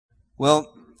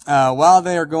Well, while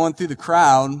they are going through the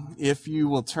crowd, if you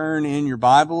will turn in your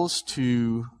Bibles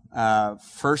to 1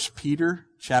 Peter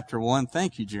chapter 1.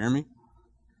 Thank you, Jeremy.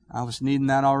 I was needing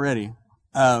that already.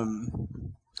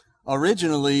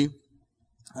 Originally,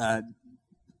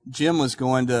 Jim was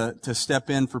going to step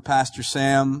in for Pastor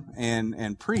Sam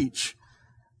and preach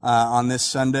on this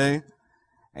Sunday.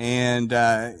 And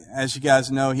as you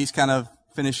guys know, he's kind of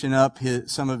finishing up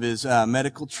some of his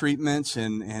medical treatments.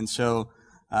 And so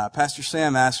Pastor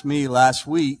Sam asked me last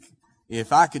week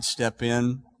if I could step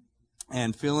in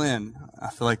and fill in. I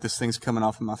feel like this thing's coming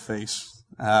off of my face.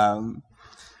 And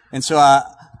so I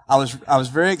was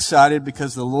very excited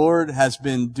because the Lord has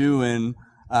been doing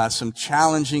some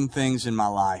challenging things in my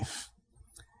life.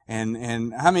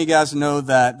 And how many of you guys know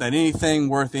that anything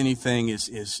worth anything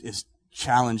is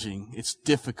challenging? It's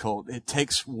difficult. It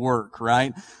takes work,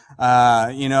 right?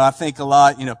 I think a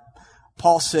lot,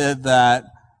 Paul said that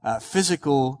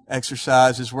physical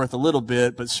exercise is worth a little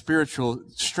bit, but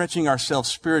stretching ourselves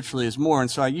spiritually is more. And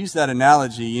so I use that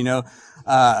analogy,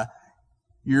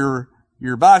 your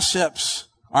biceps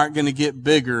aren't going to get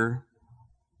bigger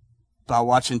by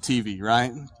watching TV,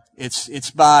 right? It's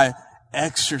by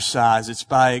exercise. It's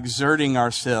by exerting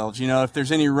ourselves. If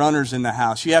there's any runners in the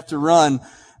house, you have to run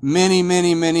many,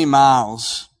 many, many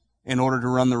miles in order to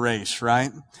run the race, right?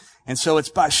 And so it's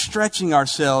by stretching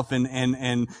ourselves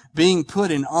and being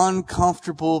put in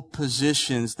uncomfortable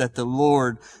positions that the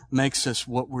Lord makes us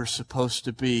what we're supposed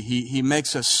to be. He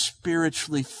makes us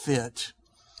spiritually fit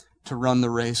to run the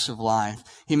race of life.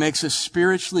 He makes us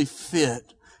spiritually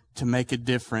fit to make a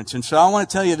difference. And so I want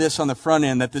to tell you this on the front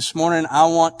end, that this morning I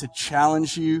want to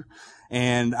challenge you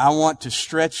and I want to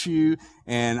stretch you,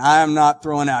 and I am not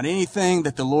throwing out anything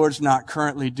that the Lord's not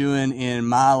currently doing in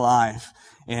my life.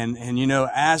 And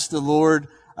as the Lord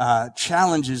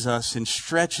challenges us and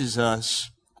stretches us,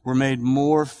 we're made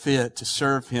more fit to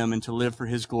serve Him and to live for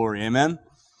His glory. Amen?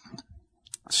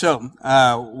 So,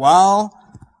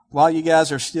 while you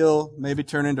guys are still maybe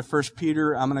turning to 1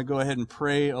 Peter, I'm going to go ahead and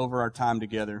pray over our time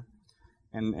together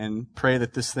and pray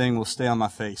that this thing will stay on my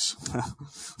face.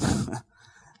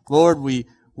 Lord, we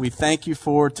thank you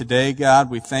for today, God.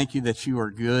 We thank you that you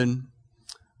are good.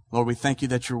 Lord, we thank you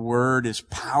that your word is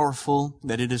powerful,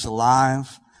 that it is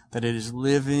alive, that it is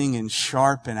living and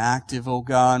sharp and active, oh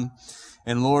God.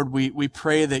 And Lord, we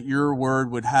pray that your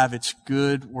word would have its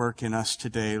good work in us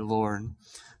today, Lord.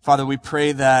 Father, we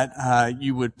pray that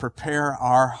you would prepare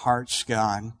our hearts,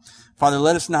 God. Father,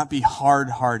 let us not be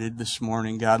hard-hearted this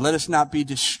morning, God. Let us not be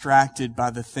distracted by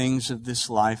the things of this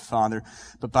life, Father,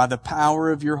 but by the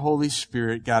power of your Holy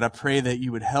Spirit, God, I pray that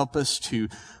you would help us to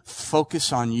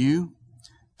focus on you,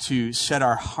 to set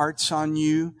our hearts on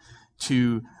you,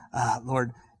 to,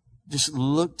 Lord, just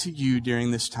look to you during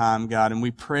this time, God. And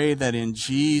we pray that in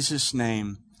Jesus'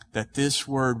 name, that this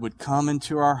word would come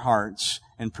into our hearts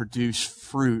and produce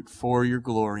fruit for your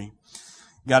glory.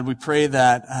 God, we pray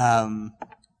that,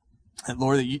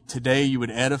 Lord, that today you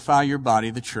would edify your body,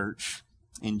 the church.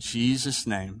 In Jesus'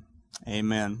 name,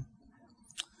 amen.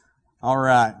 All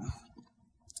right.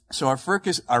 So our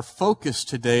focus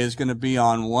today is going to be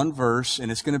on one verse,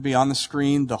 and it's going to be on the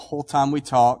screen the whole time we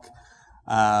talk.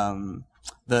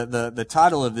 The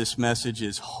title of this message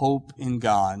is Hope in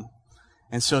God.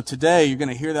 And so today you're going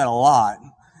to hear that a lot.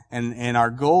 And our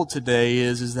goal today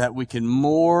is that we can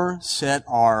more set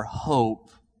our hope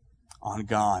on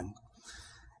God.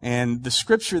 And the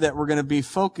scripture that we're going to be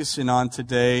focusing on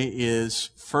today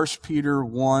is 1 Peter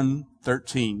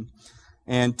 1:13.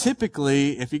 And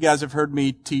typically, if you guys have heard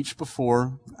me teach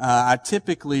before, I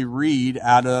typically read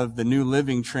out of the New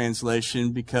Living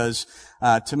Translation because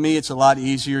to me it's a lot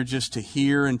easier just to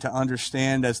hear and to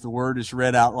understand as the word is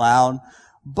read out loud.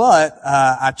 But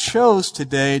I chose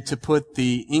today to put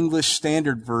the English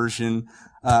Standard Version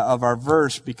of our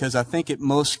verse because I think it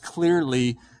most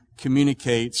clearly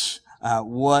communicates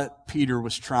what Peter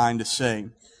was trying to say.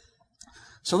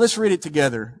 So let's read it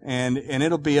together, and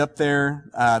it'll be up there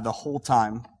the whole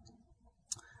time.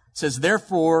 It says,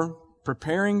 "Therefore,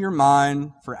 preparing your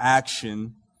mind for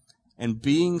action and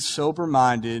being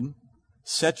sober-minded,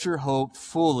 set your hope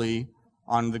fully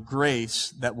on the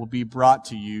grace that will be brought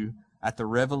to you at the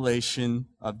revelation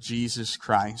of Jesus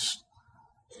Christ."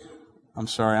 I'm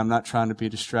sorry, I'm not trying to be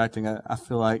distracting. I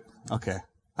feel like, okay,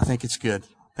 I think it's good.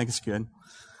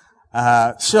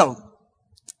 So,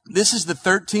 this is the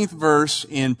 13th verse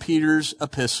in Peter's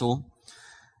epistle,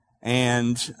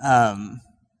 and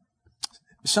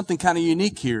something kind of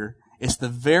unique here. It's the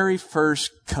very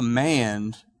first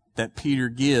command that Peter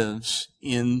gives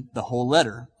in the whole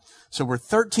letter. So we're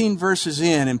 13 verses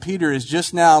in, and Peter is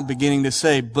just now beginning to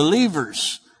say,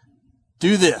 believers,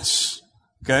 do this.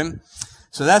 Okay?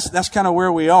 So that's kind of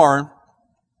where we are.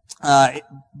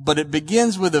 But it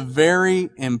begins with a very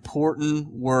important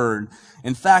word.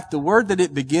 In fact, the word that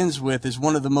it begins with is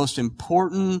one of the most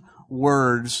important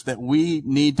words that we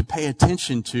need to pay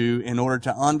attention to in order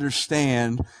to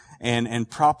understand and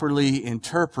properly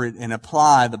interpret and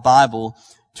apply the Bible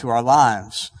to our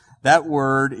lives. That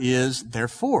word is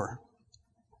therefore.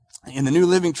 In the New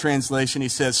Living Translation, he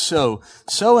says so.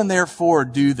 So and therefore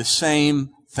do the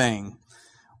same thing.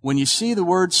 When you see the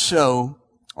word so,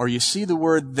 or you see the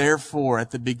word therefore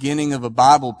at the beginning of a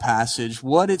Bible passage,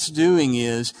 what it's doing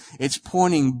is it's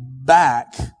pointing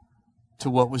back to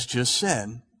what was just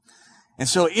said. And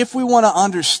so if we want to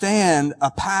understand a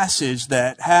passage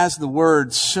that has the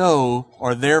word so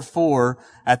or therefore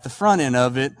at the front end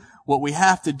of it, what we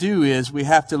have to do is we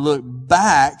have to look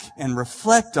back and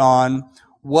reflect on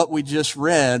what we just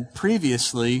read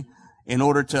previously in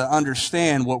order to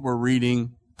understand what we're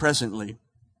reading presently.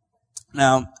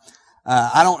 Now,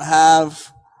 I don't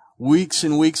have weeks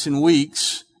and weeks and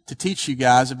weeks to teach you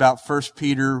guys about 1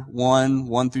 Peter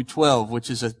 1 through 12, which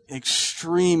is an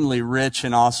extremely rich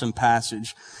and awesome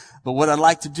passage. But what I'd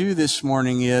like to do this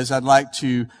morning is I'd like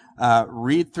to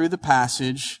read through the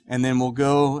passage, and then we'll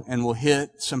go and we'll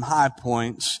hit some high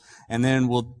points, and then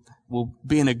we'll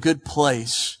be in a good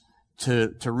place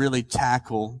to really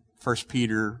tackle 1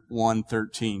 Peter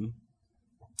 1:13.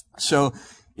 So,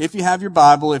 if you have your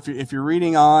Bible, if you're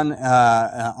reading on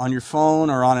your phone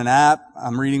or on an app,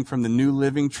 I'm reading from the New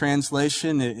Living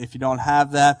Translation. If you don't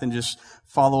have that, then just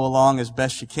follow along as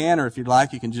best you can, or if you'd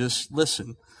like, you can just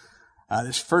listen.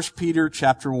 This 1 Peter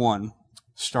chapter 1,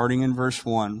 starting in verse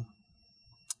 1.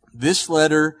 This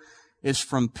letter is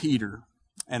from Peter,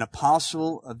 an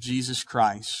apostle of Jesus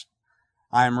Christ.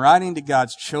 I am writing to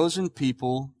God's chosen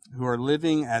people who are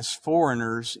living as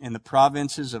foreigners in the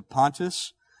provinces of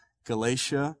Pontus,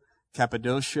 Galatia,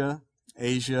 Cappadocia,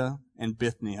 Asia, and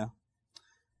Bithynia.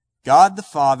 God the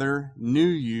Father knew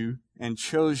you and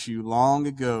chose you long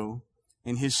ago,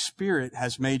 and His Spirit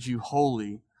has made you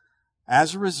holy.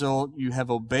 As a result, you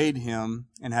have obeyed Him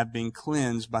and have been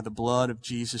cleansed by the blood of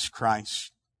Jesus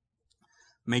Christ.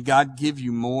 May God give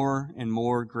you more and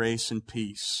more grace and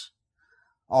peace.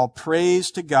 All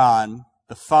praise to God,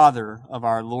 the Father of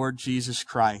our Lord Jesus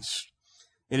Christ.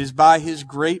 It is by His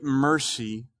great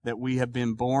mercy that we have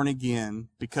been born again,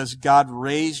 because God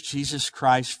raised Jesus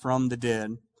Christ from the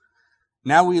dead.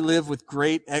 Now we live with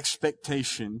great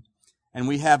expectation, and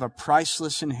we have a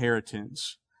priceless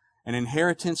inheritance, an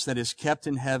inheritance that is kept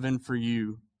in heaven for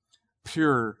you,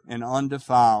 pure and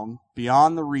undefiled,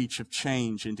 beyond the reach of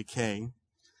change and decay.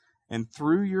 And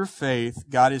through your faith,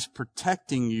 God is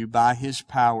protecting you by His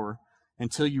power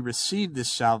until you receive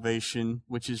this salvation,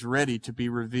 which is ready to be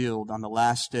revealed on the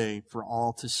last day for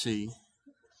all to see.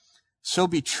 So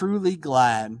be truly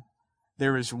glad.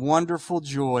 There is wonderful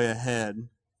joy ahead.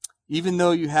 Even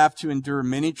though you have to endure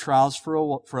many trials for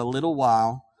a little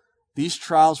while, these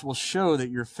trials will show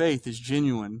that your faith is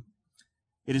genuine.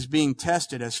 It is being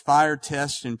tested as fire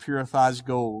tests and purifies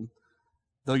gold,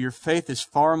 though your faith is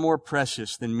far more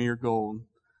precious than mere gold.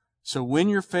 So when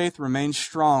your faith remains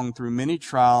strong through many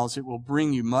trials, it will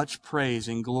bring you much praise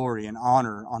and glory and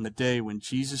honor on the day when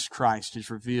Jesus Christ is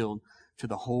revealed to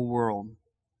the whole world.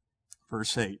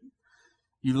 Verse 8.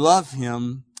 You love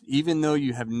Him even though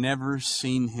you have never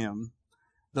seen Him.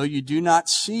 Though you do not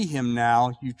see Him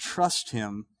now, you trust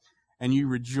Him, and you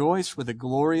rejoice with a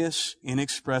glorious,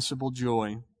 inexpressible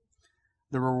joy.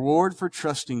 The reward for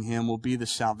trusting Him will be the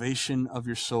salvation of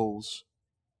your souls.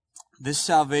 This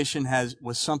salvation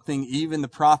was something even the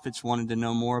prophets wanted to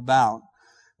know more about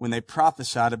when they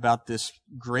prophesied about this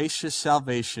gracious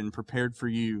salvation prepared for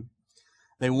you.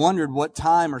 They wondered what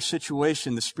time or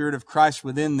situation the Spirit of Christ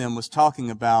within them was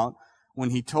talking about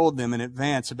when He told them in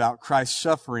advance about Christ's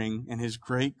suffering and His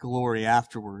great glory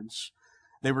afterwards.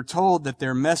 They were told that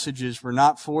their messages were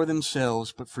not for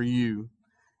themselves, but for you.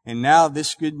 And now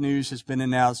this good news has been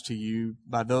announced to you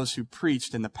by those who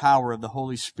preached in the power of the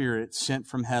Holy Spirit sent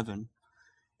from heaven.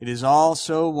 It is all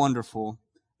so wonderful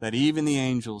that even the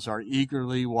angels are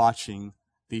eagerly watching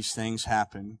these things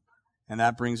happen. And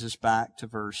that brings us back to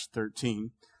verse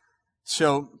 13.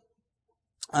 So,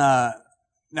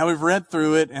 now we've read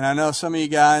through it, and I know some of you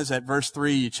guys at verse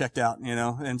 3 you checked out,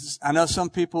 and I know some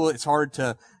people it's hard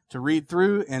to read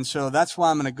through, and so that's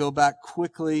why I'm going to go back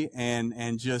quickly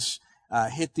and just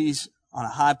hit these on a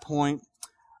high point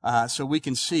so we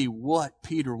can see what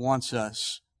Peter wants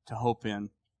us to hope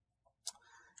in.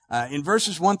 In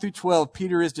verses 1 through 12,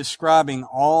 Peter is describing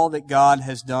all that God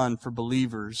has done for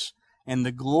believers and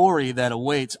the glory that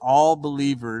awaits all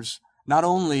believers, not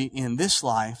only in this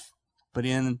life, but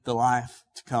in the life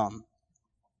to come.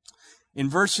 In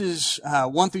verses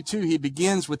 1 through 2, he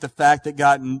begins with the fact that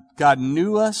God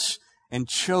knew us and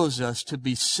chose us to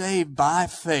be saved by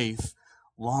faith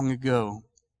long ago.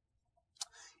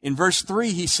 In verse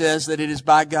 3, he says that it is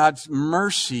by God's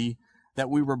mercy that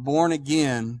we were born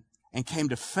again and came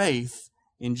to faith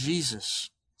in Jesus.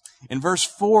 In verse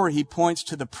 4, he points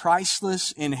to the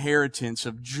priceless inheritance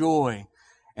of joy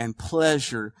and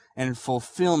pleasure and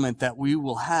fulfillment that we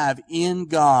will have in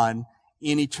God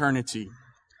in eternity.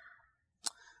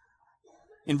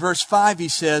 In verse 5, he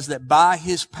says that by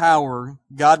His power,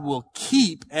 God will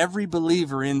keep every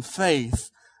believer in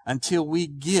faith until we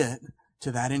get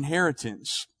to that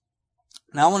inheritance.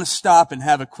 Now, I want to stop and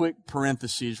have a quick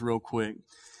parenthesis real quick,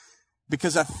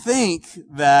 because I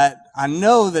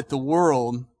know that the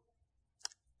world,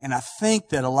 and I think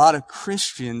that a lot of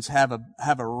Christians have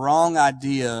a wrong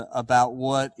idea about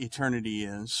what eternity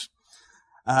is.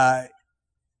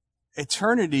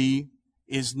 Eternity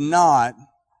is not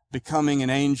becoming an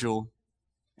angel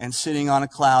and sitting on a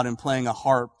cloud and playing a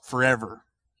harp forever.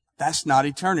 That's not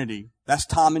eternity. That's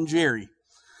Tom and Jerry.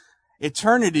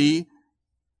 Eternity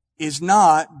is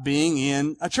not being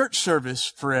in a church service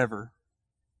forever.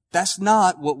 That's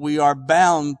not what we are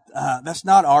bound. That's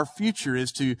not our future,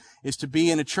 is to be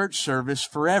in a church service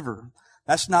forever.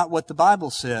 That's not what the Bible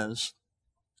says.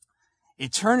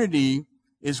 Eternity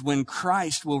is when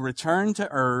Christ will return to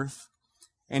earth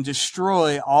and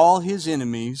destroy all His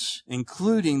enemies,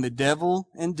 including the devil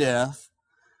and death,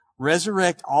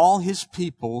 resurrect all His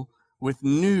people with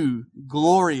new,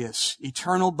 glorious,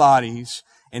 eternal bodies,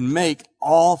 and make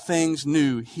all things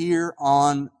new here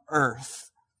on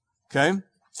earth. Okay?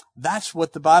 That's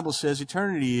what the Bible says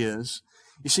eternity is.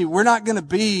 You see, we're not going to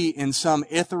be in some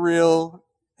ethereal,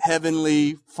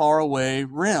 heavenly, faraway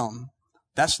realm.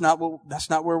 That's not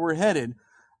where we're headed.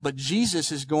 But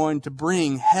Jesus is going to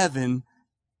bring heaven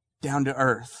down to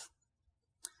earth.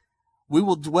 We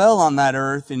will dwell on that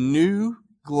earth in new,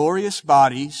 glorious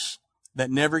bodies that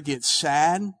never get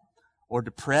sad or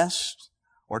depressed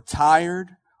or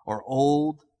tired or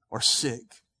old or sick.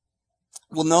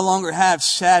 We'll no longer have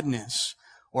sadness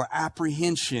or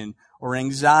apprehension or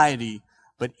anxiety,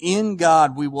 but in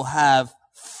God we will have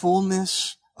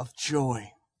fullness of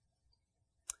joy.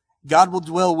 God will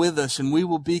dwell with us, and we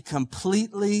will be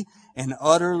completely and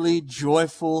utterly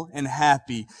joyful and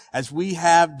happy as we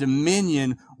have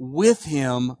dominion with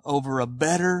Him over a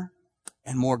better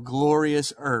and more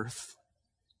glorious earth.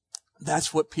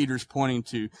 That's what Peter's pointing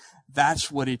to.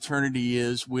 That's what eternity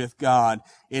is with God.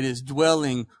 It is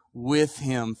dwelling with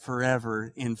Him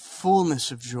forever in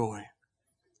fullness of joy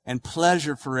and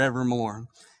pleasure forevermore,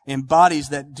 in bodies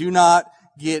that do not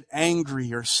get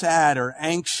angry or sad or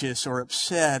anxious or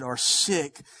upset or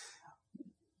sick.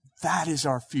 That is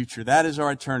our future. That is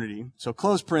our eternity. So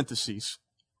close parentheses.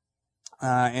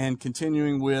 And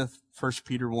continuing with 1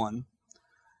 Peter 1.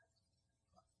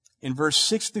 In verse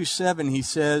 6 through 7, he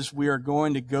says we are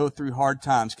going to go through hard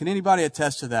times. Can anybody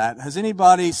attest to that? Has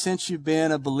anybody, since you've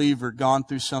been a believer, gone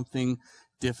through something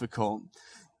difficult?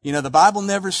 You know, the Bible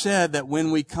never said that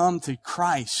when we come to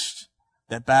Christ,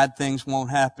 that bad things won't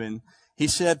happen. He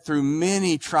said through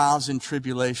many trials and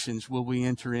tribulations will we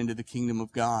enter into the kingdom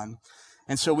of God.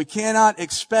 And so we cannot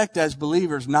expect as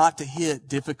believers not to hit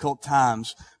difficult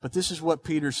times. But this is what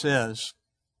Peter says.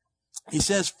 He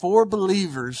says, for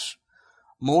believers,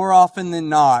 more often than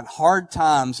not, hard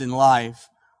times in life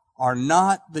are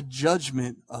not the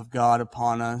judgment of God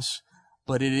upon us,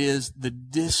 but it is the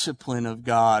discipline of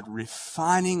God,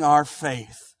 refining our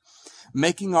faith,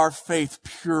 making our faith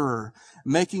purer,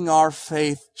 making our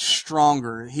faith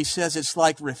stronger. He says it's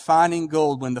like refining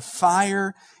gold. When the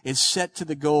fire is set to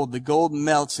the gold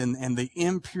melts and the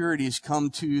impurities come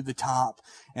to the top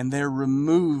and they're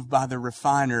removed by the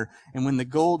refiner. And when the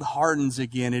gold hardens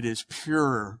again, it is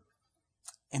purer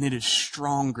and it is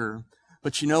stronger.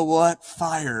 But you know what?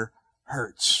 Fire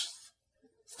hurts.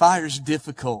 Fire's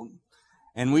difficult.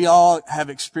 And we all have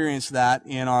experienced that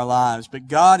in our lives. But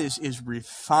God is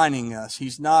refining us.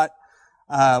 He's not,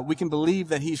 we can believe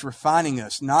that He's refining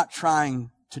us, not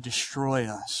trying to destroy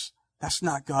us. That's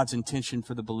not God's intention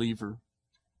for the believer.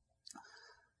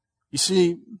 You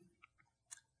see,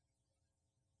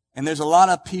 and there's a lot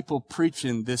of people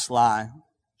preaching this lie.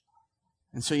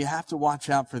 And so you have to watch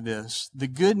out for this. The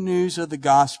good news of the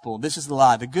gospel, this is the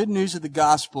lie. The good news of the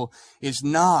gospel is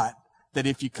not that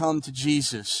if you come to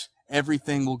Jesus,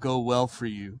 everything will go well for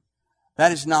you.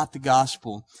 That is not the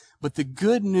gospel. But the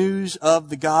good news of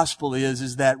the gospel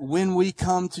is that when we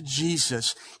come to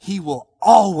Jesus, He will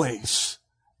always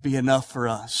be enough for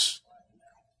us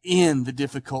in the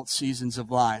difficult seasons of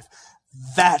life.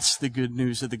 That's the good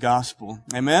news of the gospel.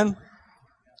 Amen?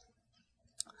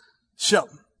 So,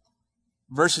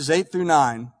 verses 8 through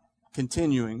 9,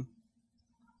 continuing.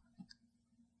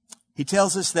 He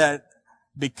tells us that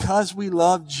because we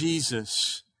love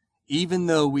Jesus, even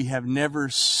though we have never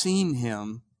seen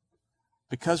Him,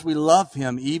 because we love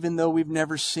Him, even though we've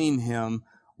never seen Him,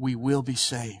 we will be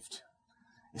saved.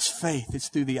 It's faith. It's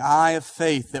through the eye of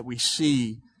faith that we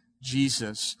see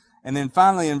Jesus. And then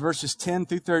finally in verses 10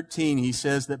 through 13, he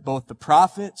says that both the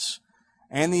prophets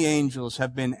and the angels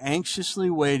have been anxiously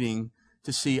waiting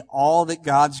to see all that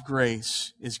God's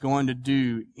grace is going to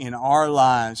do in our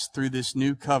lives through this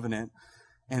new covenant.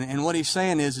 And what he's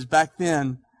saying is back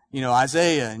then,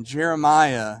 Isaiah and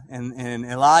Jeremiah and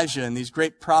Elijah and these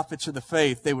great prophets of the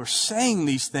faith, they were saying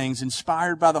these things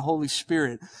inspired by the Holy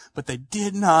Spirit, but they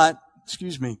did not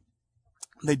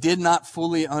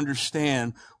fully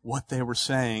understand what they were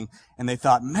saying. And they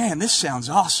thought, man, this sounds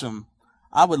awesome.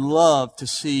 I would love to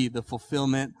see the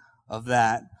fulfillment of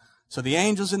that. So the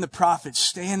angels and the prophets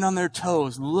stand on their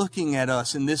toes looking at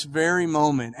us in this very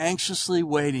moment, anxiously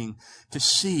waiting to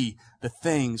see the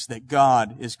things that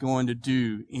God is going to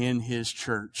do in His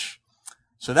church.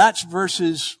 So that's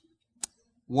verses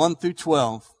 1 through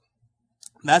 12.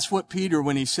 That's what Peter,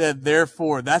 when he said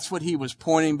therefore, that's what he was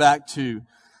pointing back to.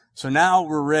 So now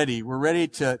we're ready. We're ready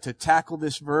to tackle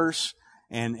this verse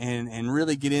and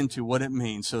really get into what it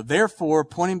means. So therefore,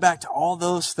 pointing back to all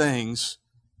those things,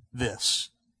 this.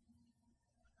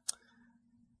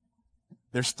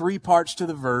 There's 3 parts to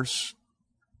the verse.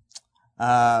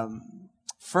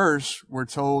 First, we're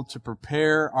told to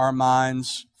prepare our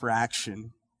minds for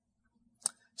action.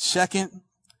 Second,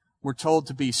 we're told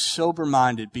to be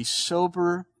sober-minded. Be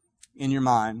sober in your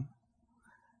mind.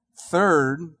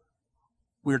 Third,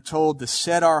 we're told to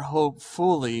set our hope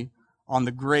fully on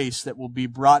the grace that will be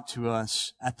brought to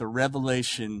us at the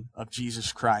revelation of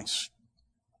Jesus Christ.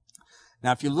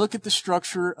 Now, if you look at the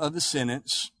structure of the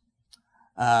sentence,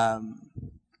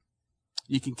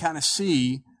 you can kind of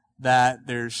see that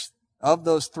there's, of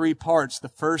those 3 parts, the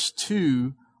first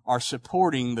 2 are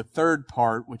supporting the third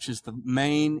part, which is the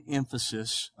main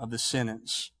emphasis of the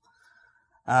sentence.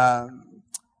 So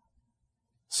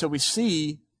we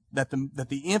see that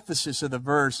the emphasis of the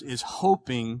verse is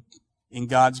hoping in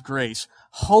God's grace.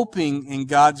 Hoping in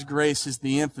God's grace is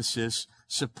the emphasis,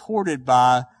 supported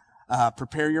by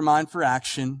prepare your mind for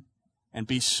action and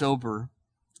be sober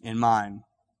in mind.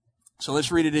 So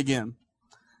let's read it again.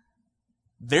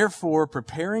 Therefore,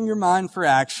 preparing your mind for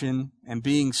action and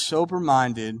being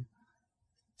sober-minded,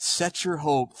 set your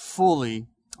hope fully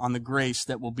on the grace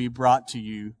that will be brought to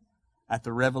you at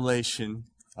the revelation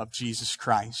of Jesus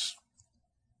Christ.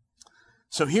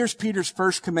 So here's Peter's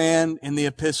first command in the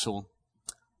epistle.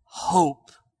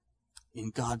 Hope in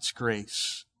God's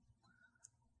grace.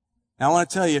 Now I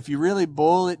want to tell you, if you really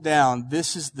boil it down,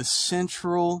 this is the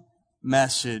central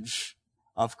message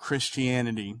of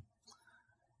Christianity.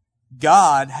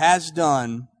 God has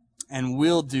done and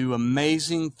will do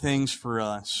amazing things for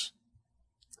us.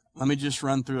 Let me just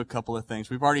run through a couple of things.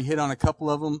 We've already hit on a couple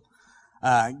of them.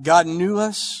 God knew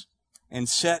us and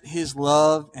set His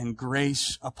love and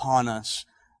grace upon us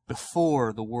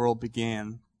before the world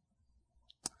began.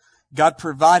 God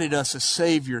provided us a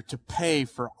Savior to pay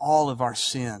for all of our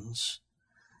sins.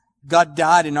 God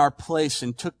died in our place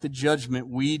and took the judgment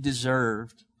we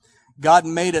deserved. God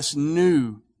made us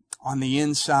new on the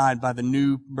inside by the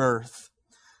new birth.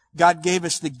 God gave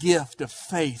us the gift of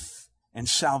faith and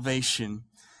salvation.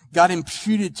 God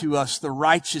imputed to us the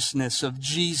righteousness of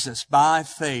Jesus by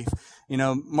faith.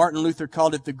 Martin Luther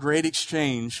called it the great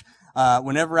exchange.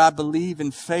 Whenever I believe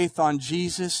in faith on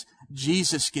Jesus,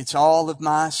 Jesus gets all of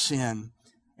my sin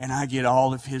and I get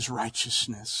all of His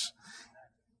righteousness.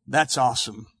 That's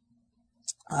awesome.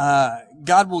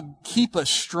 God will keep us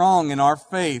strong in our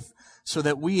faith so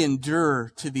that we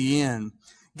endure to the end.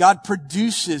 God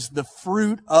produces the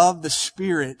fruit of the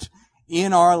Spirit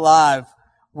in our life,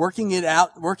 working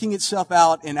itself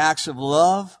out in acts of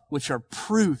love, which are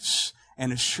proofs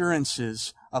and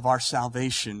assurances of our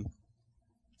salvation.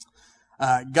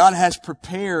 God has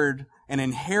prepared an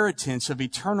inheritance of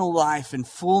eternal life and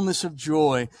fullness of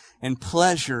joy and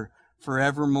pleasure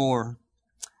forevermore.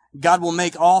 God will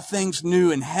make all things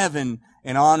new in heaven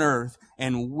and on earth,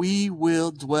 and we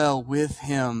will dwell with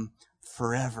Him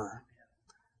forever.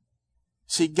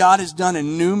 See, God has done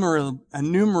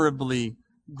innumerably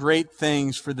great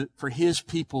things for His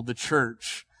people, the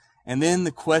church. And then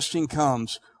the question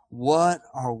comes, what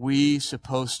are we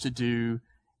supposed to do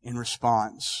in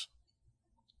response?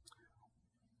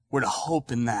 We're to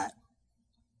hope in that.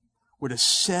 We're to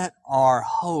set our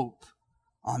hope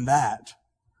on that.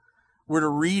 We're to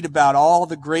read about all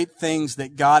the great things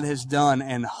that God has done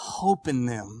and hope in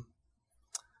them.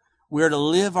 We are to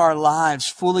live our lives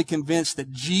fully convinced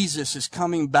that Jesus is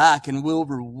coming back and will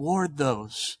reward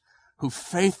those who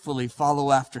faithfully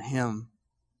follow after Him.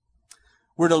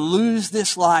 We're to lose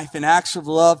this life in acts of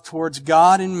love towards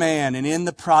God and man, and in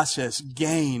the process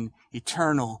gain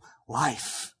eternal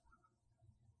life.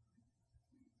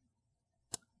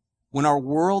 When our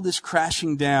world is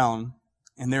crashing down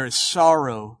and there is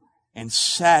sorrow and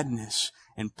sadness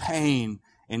and pain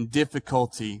and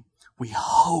difficulty, we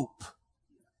hope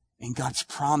in God's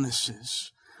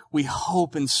promises. We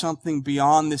hope in something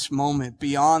beyond this moment,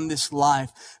 beyond this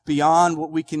life, beyond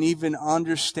what we can even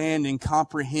understand and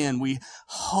comprehend. We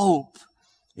hope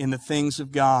in the things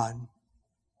of God.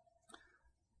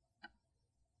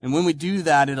 And when we do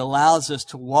that, it allows us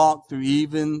to walk through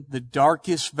even the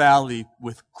darkest valley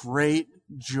with great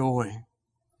joy.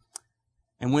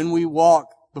 And when we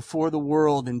walk before the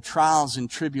world in trials and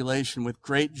tribulation with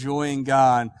great joy in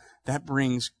God, that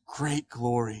brings great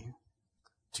glory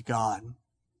to God.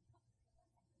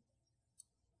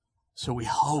 So we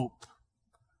hope,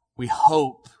 we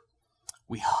hope,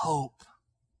 we hope.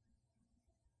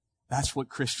 That's what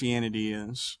Christianity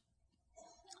is.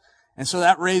 And so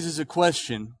that raises a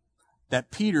question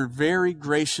that Peter very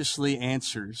graciously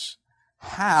answers.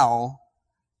 How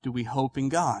do we hope in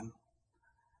God?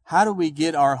 How do we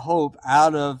get our hope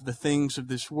out of the things of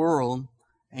this world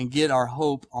and get our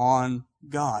hope on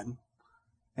God?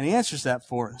 And he answers that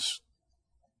for us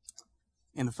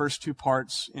in the first two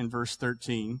parts in verse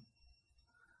 13.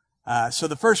 So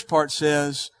the first part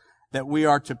says that we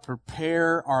are to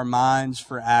prepare our minds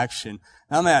for action.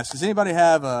 Now I'm going to ask, does anybody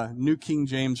have a New King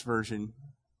James Version?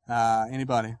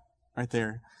 Anybody? Right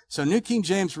there. So New King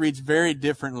James reads very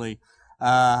differently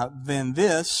than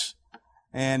this.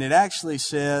 And it actually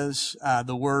says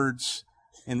the words,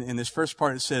 in this first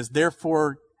part it says,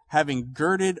 therefore having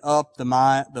girded up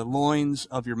the loins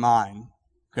of your mind.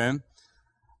 Okay?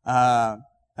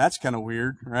 That's kind of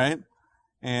weird, right?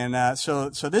 And so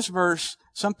this verse,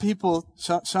 some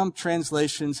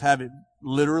translations have it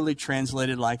literally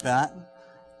translated like that.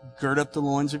 Gird up the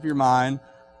loins of your mind.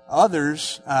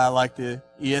 Others, like the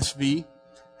ESV,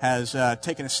 has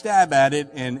taken a stab at it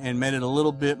and made it a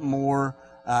little bit more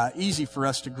easy for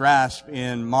us to grasp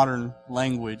in modern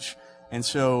language. And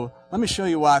so let me show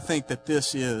you why I think that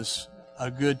this is a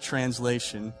good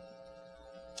translation.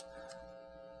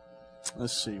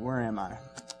 Let's see, where am I?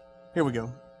 Here we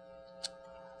go.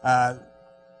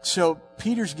 So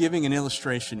Peter's giving an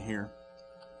illustration here.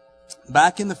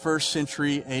 Back in the 1st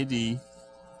century A.D.,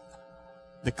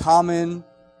 the common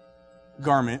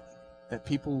garment that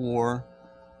people wore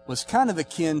was kind of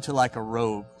akin to like a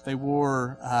robe. They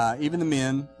wore, even the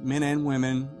men and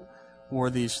women, wore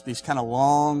these kind of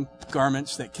long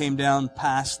garments that came down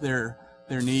past their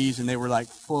knees, and they were like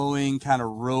flowing kind of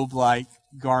robe-like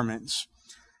garments.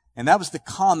 And that was the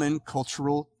common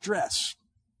cultural dress.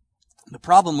 The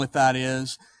problem with that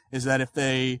is that if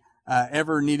they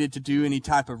ever needed to do any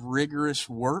type of rigorous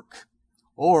work,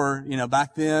 or,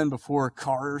 back then before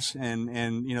cars and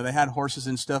they had horses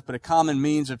and stuff, but a common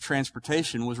means of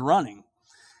transportation was running.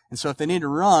 And so if they needed to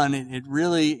run, it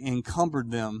really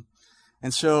encumbered them.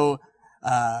 And so,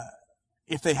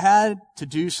 if they had to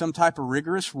do some type of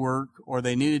rigorous work or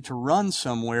they needed to run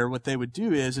somewhere, what they would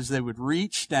do is they would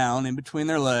reach down in between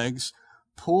their legs,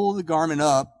 pull the garment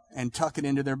up, and tuck it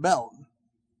into their belt.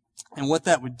 And what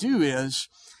that would do is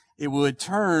it would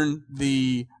turn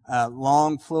the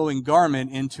long flowing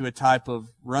garment into a type of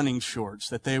running shorts,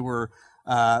 that they were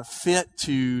fit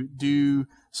to do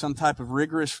some type of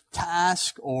rigorous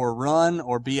task or run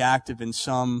or be active in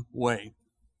some way.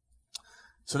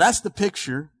 So that's the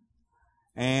picture.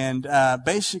 And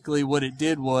basically what it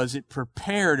did was it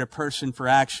prepared a person for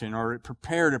action, or it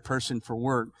prepared a person for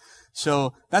work.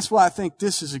 So that's why I think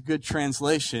this is a good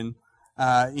translation.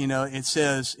 It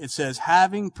says,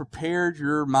 having prepared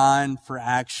your mind for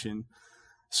action.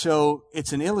 So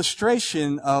it's an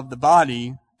illustration of the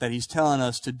body that he's telling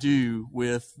us to do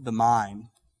with the mind.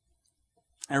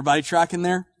 Everybody tracking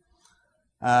there?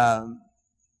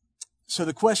 So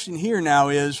the question here now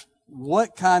is,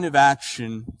 what kind of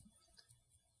action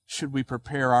should we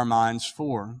prepare our minds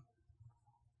for?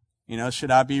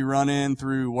 Should I be running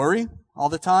through worry all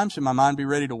the time? Should my mind be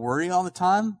ready to worry all the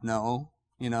time? No.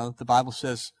 The Bible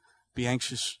says, be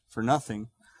anxious for nothing.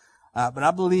 But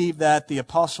I believe that the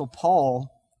Apostle Paul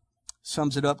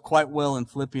sums it up quite well in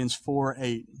Philippians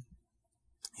 4:8.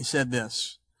 He said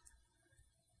this,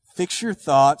 fix your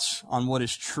thoughts on what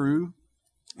is true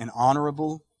and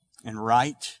honorable and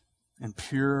right and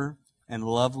pure and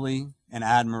lovely and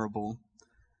admirable.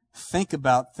 Think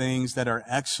about things that are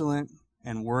excellent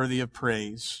and worthy of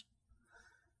praise.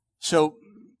 So,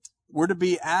 we're to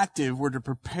be active. We're to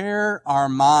prepare our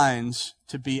minds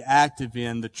to be active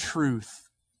in the truth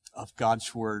of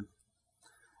God's Word.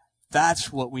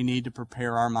 That's what we need to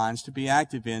prepare our minds to be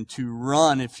active in, to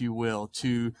run, if you will,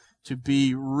 to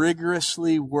be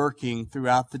rigorously working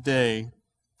throughout the day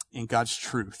in God's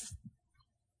truth.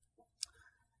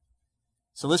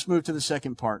 So let's move to the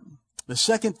second part. The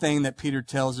second thing that Peter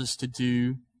tells us to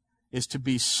do is to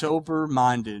be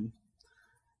sober-minded.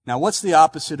 Now, what's the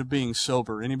opposite of being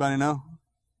sober? Anybody know?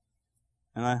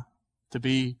 To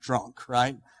be drunk,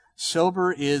 right?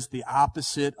 Sober is the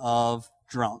opposite of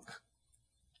drunk.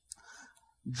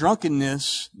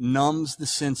 Drunkenness numbs the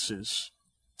senses.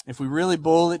 If we really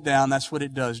boil it down, that's what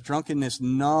it does. Drunkenness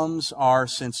numbs our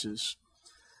senses.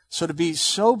 So to be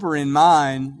sober in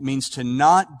mind means to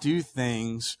not do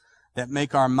things that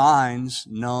make our minds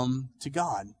numb to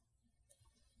God.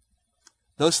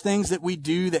 Those things that we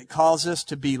do that cause us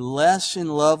to be less in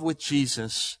love with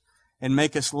Jesus and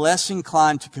make us less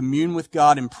inclined to commune with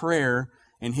God in prayer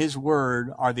and His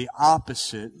Word are the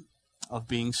opposite of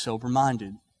being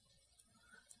sober-minded.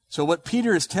 So what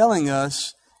Peter is telling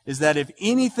us is that if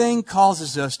anything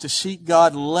causes us to seek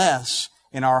God less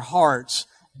in our hearts,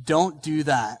 don't do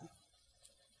that.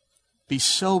 Be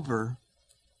sober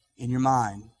in your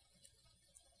mind.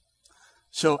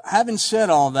 So having said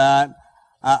all that,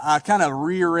 I kind of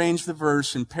rearranged the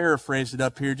verse and paraphrased it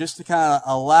up here just to kind of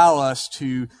allow us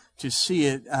to see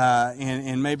it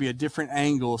in maybe a different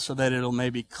angle so that it'll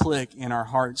maybe click in our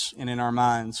hearts and in our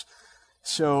minds.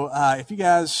 So if you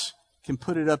guys can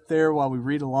put it up there while we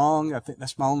read along, I think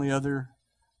that's my only other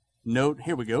note.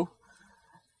 Here we go.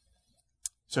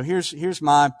 So here's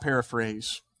my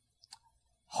paraphrase.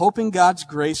 Hoping God's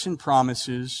grace and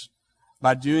promises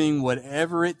by doing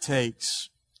whatever it takes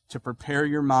to prepare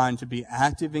your mind to be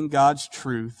active in God's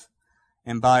truth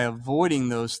and by avoiding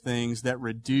those things that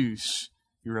reduce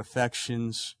your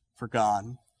affections for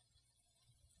God.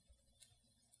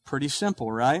 Pretty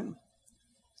simple, right?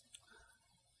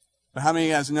 But how many of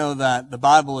you guys know that the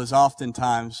Bible is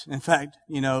oftentimes, in fact,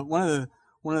 one of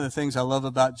the things I love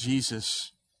about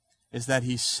Jesus is that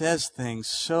He says things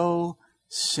so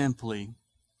simply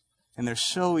and they're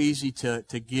so easy to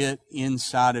get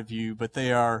inside of you, but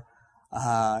they are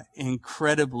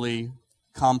incredibly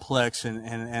complex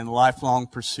and lifelong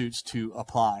pursuits to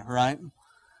apply, right?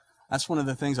 That's one of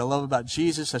the things I love about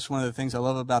Jesus. That's one of the things I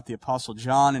love about the Apostle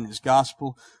John and his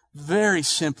gospel. Very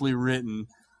simply written,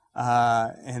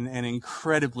 and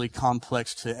incredibly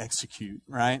complex to execute,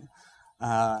 right?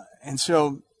 And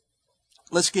so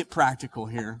let's get practical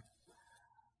here.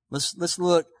 Let's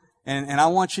look, and I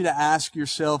want you to ask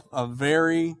yourself a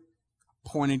very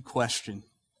pointed question.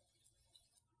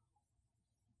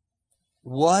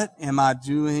 What am I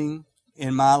doing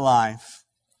in my life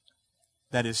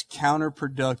that is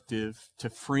counterproductive to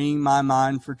freeing my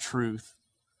mind for truth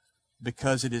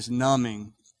because it is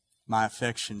numbing my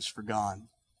affections for God?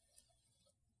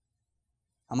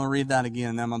 I'm going to read that again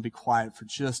and then I'm going to be quiet for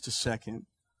just a second.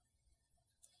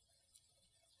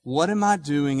 What am I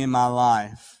doing in my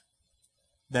life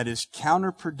that is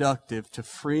counterproductive to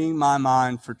freeing my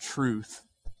mind for truth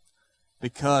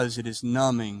because it is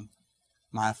numbing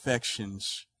my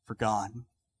affections for God?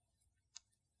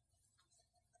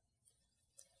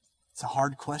 It's a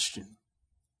hard question.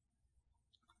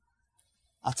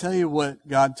 I'll tell you what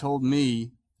God told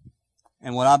me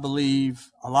and what I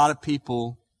believe a lot of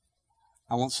people,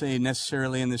 I won't say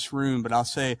necessarily in this room, but I'll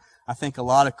say I think a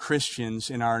lot of Christians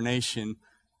in our nation,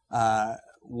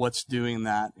 what's doing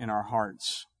that in our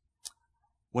hearts.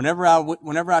 Whenever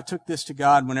I took this to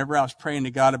God, whenever I was praying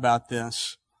to God about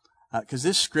this, because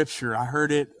this scripture, I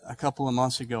heard it a couple of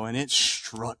months ago and it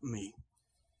struck me.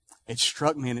 It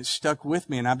struck me and it stuck with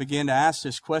me, and I began to ask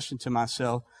this question to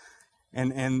myself,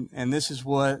 and this is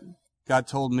what God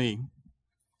told me.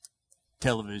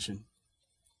 Television.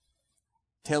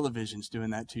 Television's doing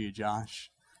that to you,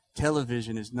 Josh.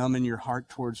 Television is numbing your heart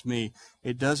towards me.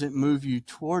 It doesn't move you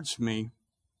towards me.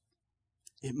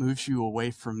 It moves you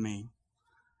away from me.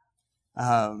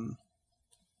 In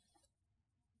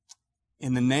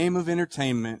the name of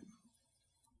entertainment,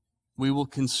 we will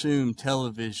consume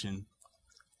television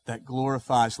that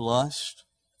glorifies lust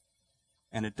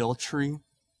and adultery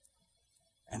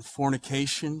and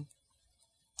fornication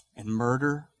and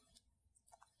murder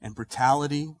and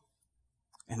brutality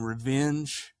and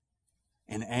revenge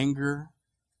and anger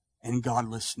and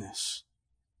godlessness.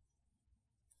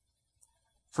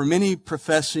 For many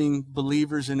professing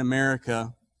believers in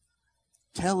America,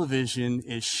 television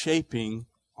is shaping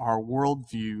our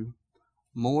worldview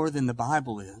more than the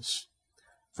Bible is,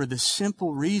 for the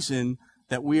simple reason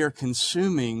that we are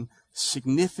consuming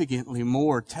significantly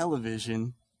more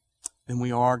television than we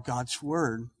are God's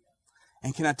Word.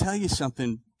 And can I tell you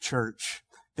something, church?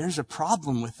 There's a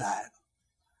problem with that.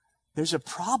 There's a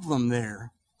problem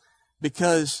there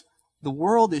because the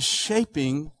world is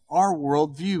shaping our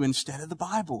worldview instead of the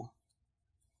Bible.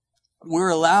 We're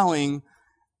allowing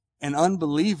an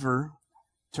unbeliever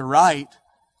to write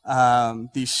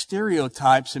these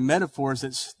stereotypes and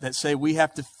metaphors that say we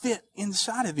have to fit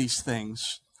inside of these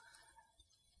things.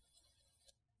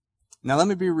 Now, let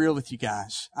me be real with you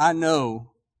guys. I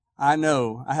know, I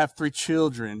have 3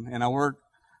 children and I work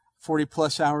 40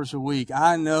 plus hours a week.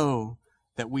 I know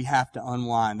that we have to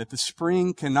unwind, that the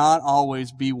spring cannot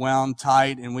always be wound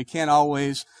tight and we can't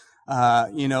always,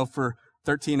 for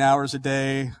 13 hours a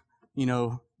day,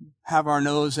 have our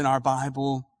nose in our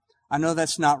Bible. I know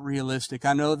that's not realistic.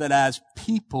 I know that as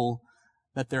people,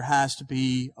 that there has to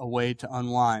be a way to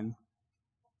unwind.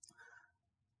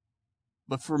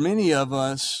 But for many of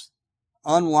us,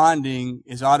 unwinding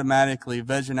is automatically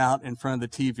vegging out in front of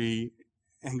the TV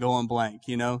and going blank,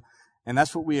 and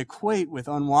that's what we equate with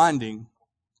unwinding.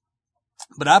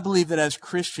 But I believe that as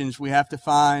Christians, we have to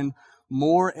find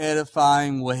more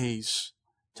edifying ways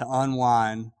to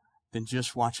unwind than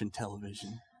just watching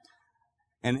television.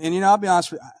 And I'll be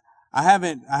honest with you, I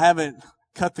haven't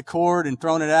cut the cord and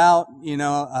thrown it out.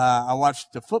 I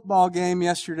watched the football game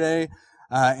yesterday,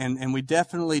 and we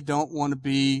definitely don't want to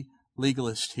be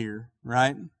legalist here,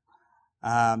 right?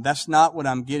 That's not what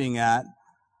I'm getting at.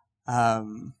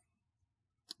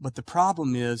 But the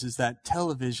problem is that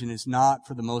television is not,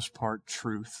 for the most part,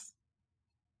 truth.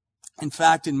 In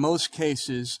fact, in most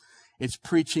cases, it's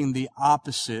preaching the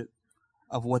opposite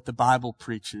of what the Bible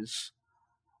preaches.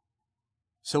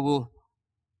 So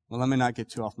let me not get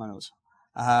too off my nose.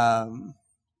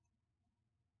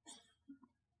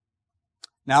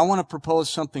 Now I want to propose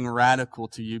something radical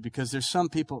to you because there's some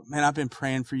people, man, I've been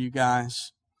praying for you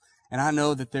guys. And I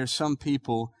know that there's some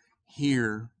people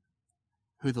here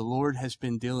who the Lord has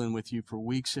been dealing with you for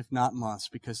weeks, if not months,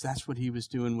 because that's what He was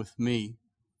doing with me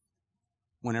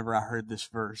whenever I heard this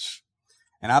verse.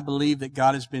 And I believe that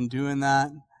God has been doing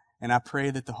that. And I pray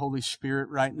that the Holy Spirit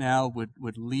right now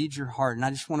would lead your heart. And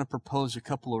I just want to propose a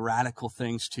couple of radical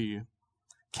things to you.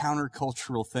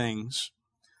 Countercultural things.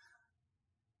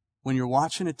 When you're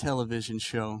watching a television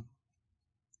show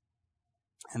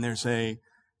and there's a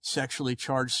sexually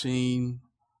charged scene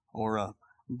or a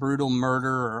brutal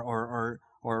murder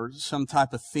or some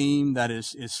type of theme that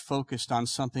is focused on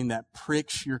something that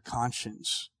pricks your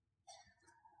conscience,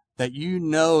 that you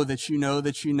know that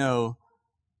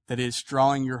it's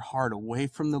drawing your heart away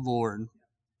from the Lord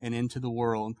and into the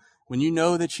world, when you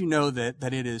know that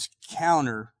it is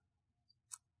counter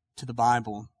to the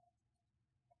Bible,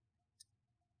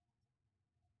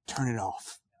 turn it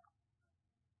off.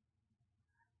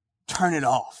 Turn it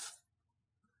off.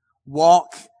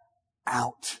 Walk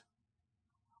out.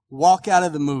 Walk out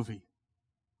of the movie.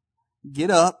 Get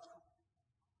up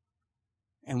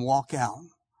and walk out.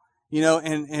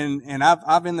 And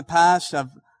I've in the past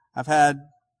I've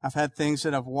had things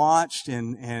that I've watched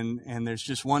and there's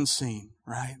just one scene,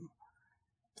 right?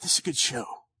 This is a good show,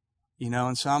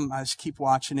 and so I just keep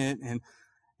watching it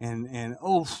and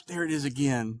oh, there it is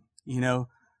again,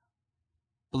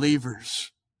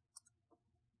 Believers,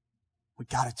 we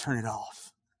got to turn it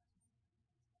off.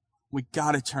 We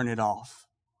got to turn it off.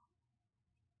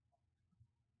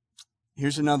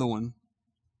 Here's another one.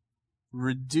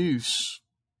 Reduce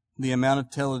the amount of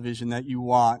television that you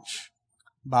watch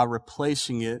by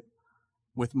replacing it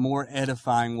with more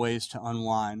edifying ways to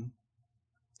unwind.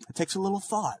 It takes a little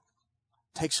thought.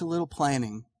 It takes a little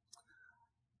planning.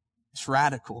 It's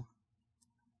radical.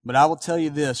 But I will tell you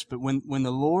this, but when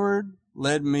the Lord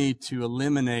led me to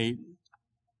eliminate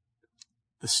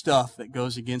the stuff that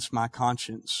goes against my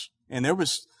conscience, and there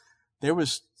was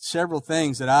several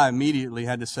things that I immediately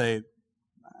had to say,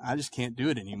 I just can't do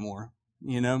it anymore,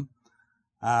 When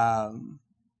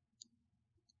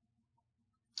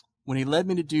He led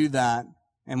me to do that,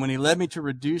 and when He led me to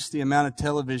reduce the amount of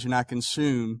television I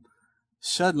consume,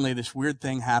 suddenly this weird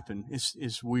thing happened.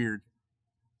 It's weird.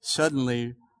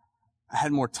 Suddenly, I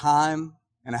had more time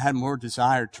and I had more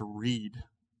desire to read.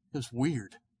 It was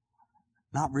weird.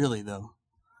 Not really, though.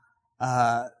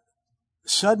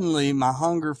 Suddenly, my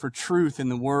hunger for truth in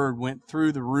the Word went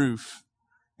through the roof,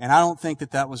 and I don't think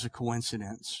that was a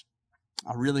coincidence.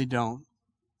 I really don't.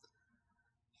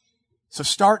 So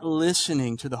start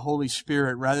listening to the Holy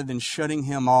Spirit rather than shutting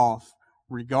Him off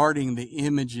regarding the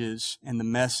images and the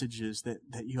messages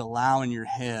that you allow in your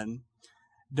head.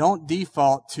 Don't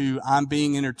default to, I'm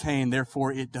being entertained,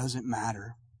 therefore it doesn't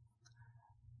matter.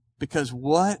 Because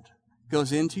what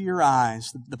goes into your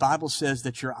eyes, the Bible says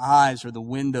that your eyes are the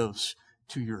windows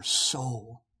to your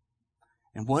soul.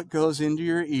 And what goes into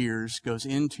your ears goes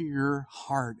into your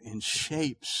heart and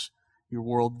shapes your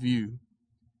worldview.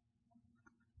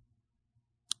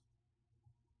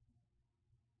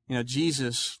 You know,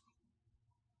 Jesus,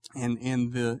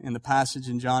 in the passage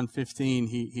in John 15,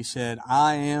 he said,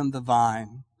 I am the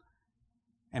vine,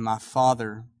 and my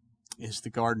Father is the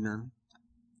gardener.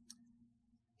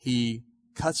 He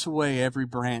cuts away every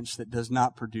branch that does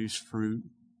not produce fruit,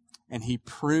 and He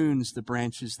prunes the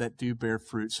branches that do bear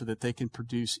fruit so that they can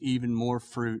produce even more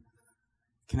fruit.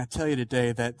 Can I tell you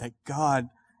today that God,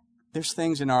 there's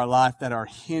things in our life that are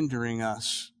hindering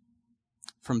us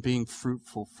from being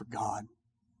fruitful for God.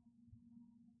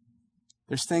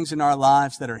 There's things in our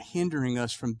lives that are hindering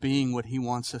us from being what He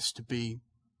wants us to be.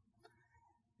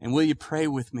 And will you pray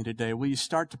with me today? Will you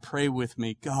start to pray with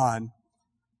me? God,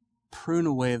 prune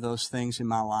away those things in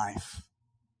my life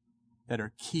that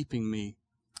are keeping me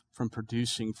from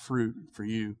producing fruit for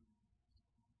You.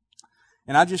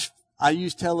 And I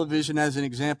use television as an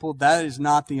example. That is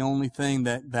not the only thing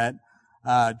that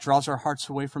draws our hearts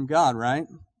away from God, right?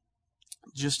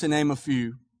 Just to name a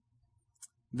few.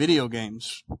 Video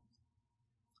games,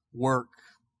 work,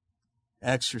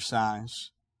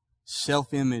 exercise,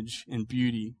 self-image and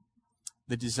beauty,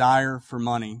 the desire for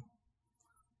money.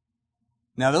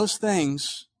 Now, those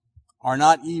things are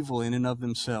not evil in and of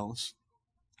themselves,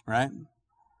 right?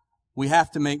 We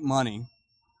have to make money.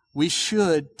 We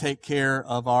should take care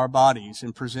of our bodies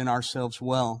and present ourselves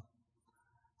well.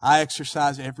 I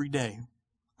exercise every day.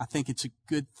 I think it's a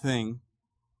good thing.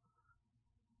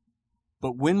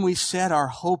 But when we set our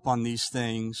hope on these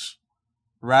things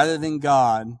rather than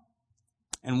God,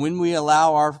 and when we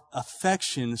allow our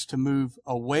affections to move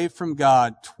away from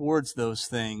God towards those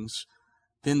things,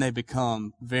 then they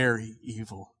become very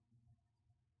evil.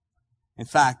 In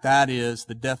fact, that is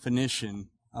the definition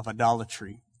of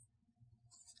idolatry.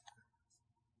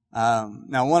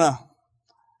 Now,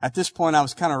 at this point, I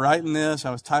was kind of writing this, I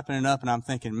was typing it up, and I'm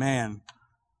thinking, man,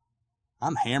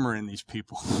 I'm hammering these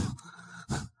people.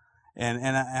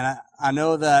 and I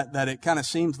know that it kind of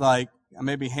seems like I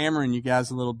may be hammering you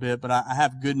guys a little bit, but I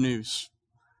have good news.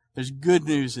 There's good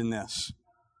news in this.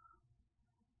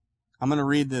 I'm going to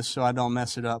read this so I don't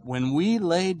mess it up. When we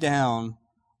lay down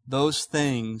those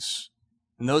things,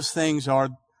 and those things are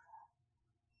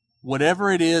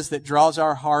whatever it is that draws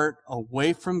our heart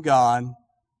away from God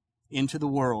into the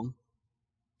world,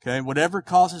 okay, whatever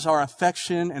causes our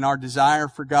affection and our desire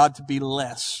for God to be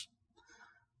less,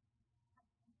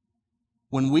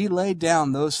 when we lay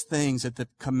down those things at the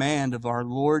command of our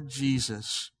Lord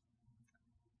Jesus,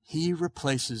 He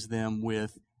replaces them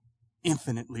with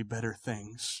infinitely better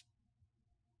things.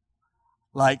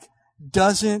 Like,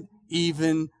 doesn't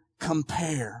even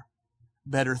compare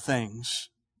better things.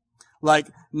 Like,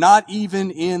 not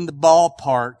even in the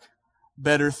ballpark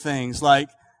better things. Like,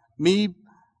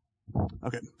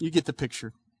 okay, you get the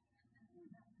picture.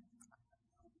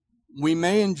 We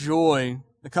may enjoy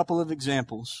a couple of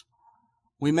examples.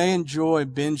 We may enjoy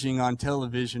binging on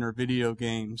television or video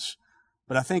games,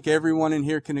 but I think everyone in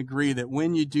here can agree that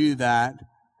when you do that,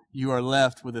 you are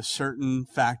left with a certain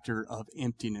factor of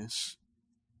emptiness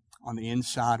on the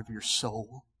inside of your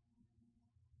soul.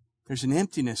 There's an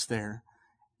emptiness there.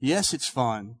 Yes, it's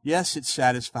fun. Yes, it's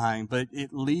satisfying, but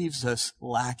it leaves us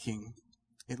lacking.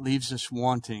 It leaves us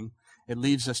wanting. It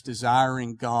leaves us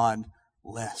desiring God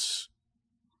less.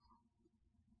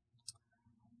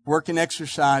 Work and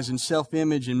exercise and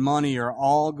self-image and money are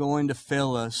all going to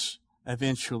fail us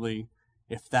eventually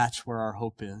if that's where our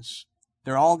hope is.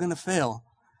 They're all going to fail.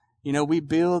 You know, we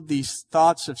build these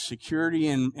thoughts of security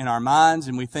in our minds,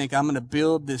 and we think, I'm going to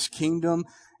build this kingdom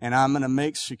and I'm going to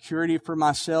make security for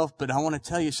myself. But I want to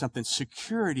tell you something.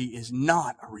 Security is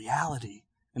not a reality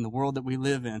in the world that we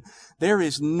live in. There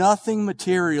is nothing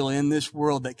material in this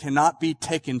world that cannot be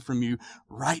taken from you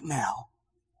right now.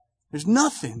 There's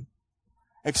nothing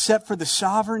except for the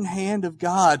sovereign hand of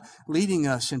God leading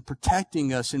us and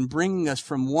protecting us and bringing us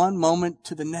from one moment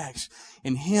to the next.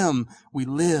 In Him we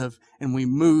live and we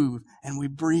move and we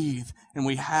breathe and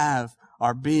we have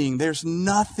our being. There's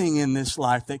nothing in this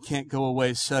life that can't go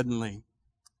away suddenly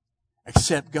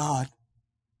except God.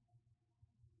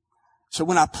 So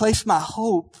when I place my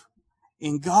hope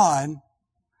in God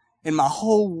and my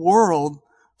whole world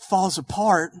falls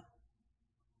apart,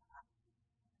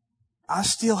 I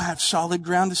still have solid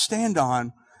ground to stand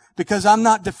on because I'm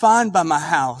not defined by my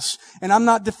house, and I'm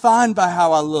not defined by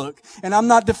how I look, and I'm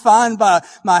not defined by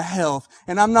my health,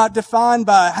 and I'm not defined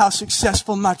by how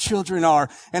successful my children are,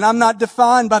 and I'm not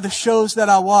defined by the shows that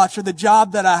I watch or the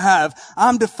job that I have.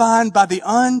 I'm defined by the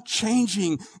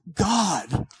unchanging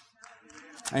God.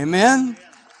 Amen?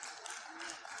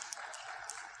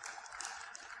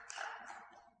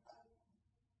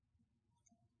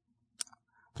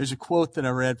 There's a quote that I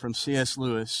read from C.S.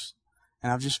 Lewis,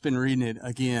 and I've just been reading it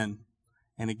again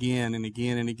and again and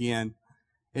again and again.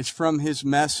 It's from his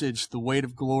message, The Weight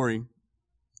of Glory.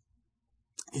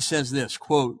 He says this,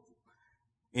 quote,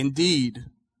 "Indeed,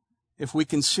 if we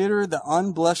consider the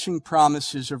unblushing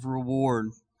promises of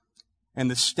reward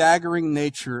and the staggering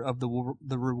nature of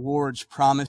the rewards promised